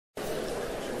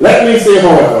Let me say,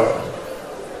 however,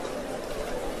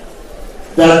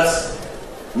 that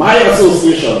my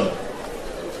association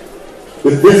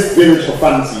with this village of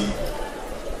Fancy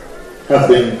has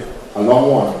been a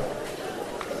long one.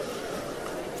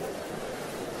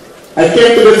 I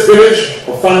came to this village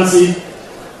of Fancy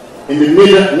in the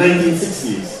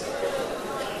mid-1960s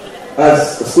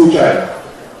as a school child.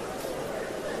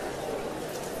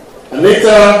 And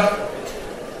later,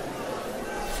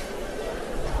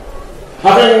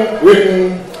 having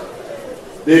written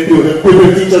the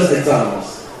pupil teachers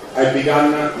exams, I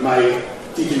began my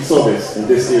teaching service in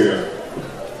this area.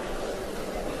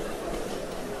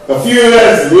 A few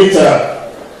years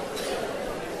later,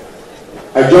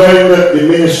 I joined the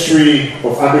Ministry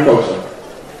of Agriculture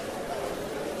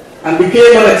and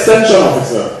became an extension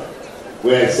officer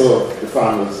where I served the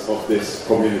farmers of this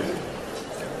community.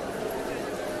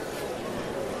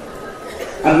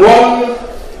 And one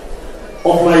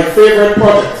of my favorite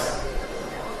projects,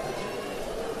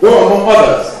 though among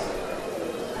others,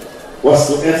 was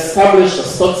to establish a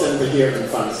stock center here in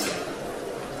Fancy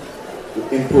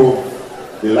to improve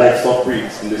the livestock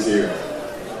breeds in this area.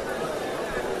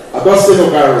 Augustine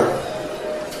O'Garo,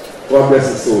 God bless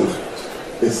his soul,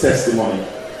 is testimony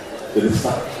to this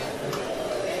fact.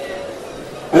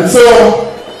 And so,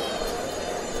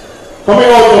 coming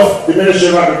out of the Ministry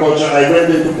of Agriculture, I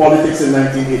went into politics in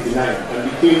 1989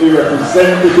 and became the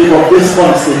representative of this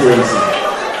constituency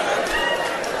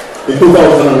in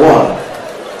 2001.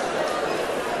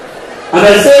 And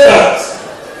I say that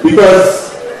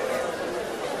because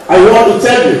I want to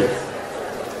tell you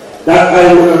that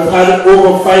I would have had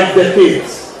over 5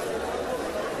 decades,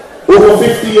 over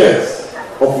 50 years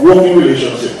of working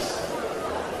relationships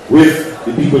with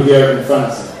the people here in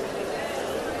Fancy.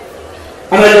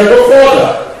 And I can go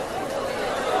further,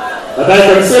 that I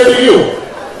can say to you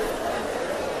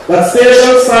that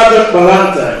Station Sergeant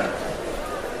Valentine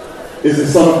is the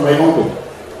son of my uncle,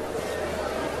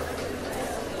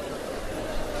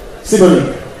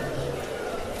 Simone,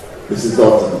 this is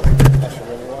daughter.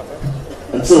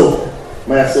 And so,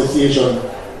 my association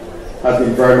has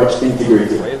been very much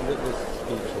integrated